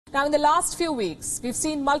Now, in the last few weeks, we've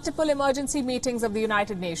seen multiple emergency meetings of the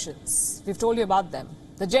United Nations. We've told you about them.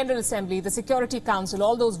 The General Assembly, the Security Council,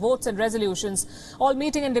 all those votes and resolutions, all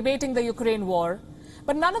meeting and debating the Ukraine war.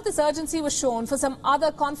 But none of this urgency was shown for some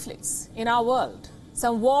other conflicts in our world.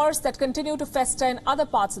 Some wars that continue to fester in other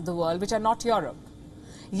parts of the world which are not Europe.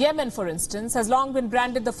 Yemen, for instance, has long been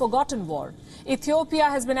branded the forgotten war. Ethiopia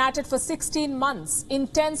has been at it for 16 months,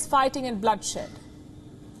 intense fighting and bloodshed.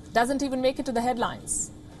 Doesn't even make it to the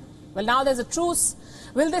headlines. Well, now there's a truce.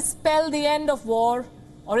 Will this spell the end of war,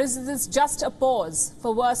 or is this just a pause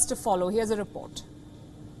for worse to follow? Here's a report.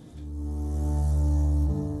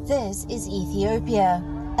 This is Ethiopia,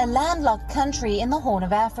 a landlocked country in the Horn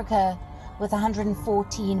of Africa, with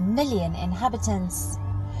 114 million inhabitants.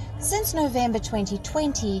 Since November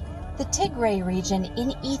 2020, the Tigray region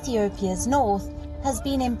in Ethiopia's north has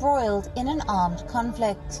been embroiled in an armed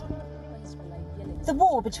conflict. The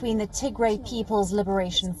war between the Tigray People's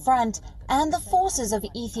Liberation Front and the forces of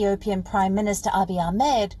Ethiopian Prime Minister Abiy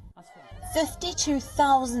Ahmed,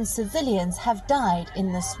 52,000 civilians have died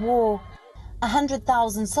in this war.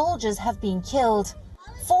 100,000 soldiers have been killed,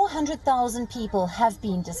 400,000 people have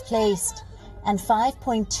been displaced, and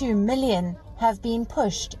 5.2 million have been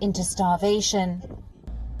pushed into starvation.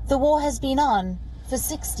 The war has been on for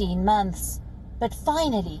 16 months, but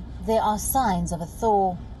finally there are signs of a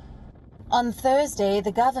thaw. On Thursday,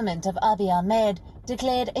 the government of Abiy Ahmed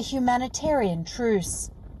declared a humanitarian truce.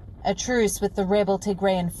 A truce with the rebel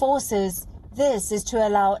Tigrayan forces. This is to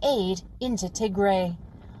allow aid into Tigray,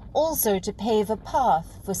 also to pave a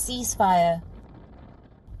path for ceasefire.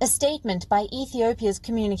 A statement by Ethiopia's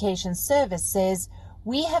communications service says,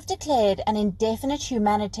 "We have declared an indefinite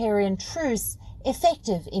humanitarian truce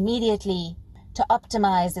effective immediately. To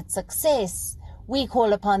optimize its success, we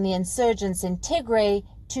call upon the insurgents in Tigray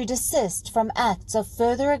to desist from acts of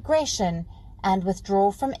further aggression and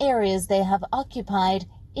withdraw from areas they have occupied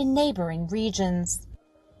in neighboring regions."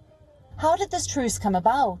 How did this truce come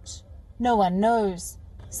about? No one knows.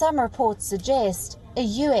 Some reports suggest a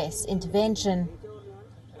U.S. intervention.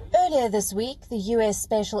 Earlier this week, the U.S.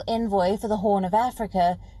 Special Envoy for the Horn of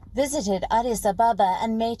Africa visited Addis Ababa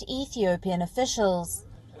and met Ethiopian officials.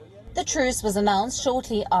 The truce was announced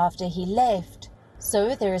shortly after he left.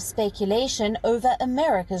 So there is speculation over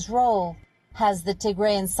America's role. Has the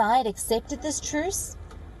Tigrayan side accepted this truce?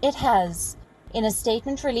 It has. In a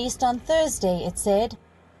statement released on Thursday, it said,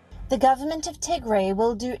 "The government of Tigray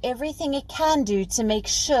will do everything it can do to make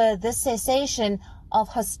sure the cessation of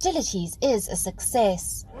hostilities is a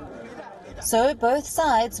success." So both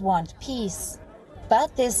sides want peace.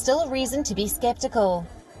 But there's still reason to be skeptical.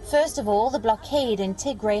 First of all, the blockade in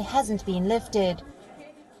Tigray hasn't been lifted.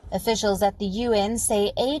 Officials at the UN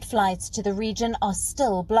say aid flights to the region are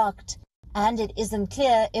still blocked, and it isn't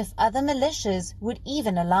clear if other militias would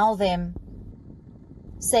even allow them.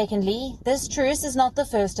 Secondly, this truce is not the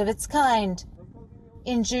first of its kind.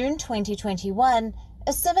 In June 2021,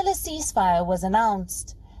 a similar ceasefire was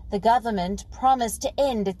announced. The government promised to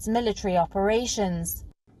end its military operations.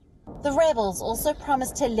 The rebels also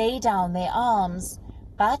promised to lay down their arms,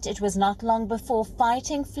 but it was not long before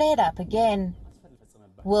fighting flared up again.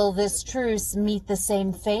 Will this truce meet the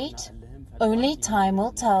same fate? Only time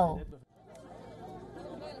will tell.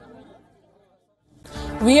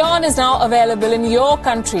 WION is now available in your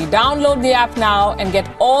country. Download the app now and get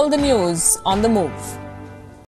all the news on the move.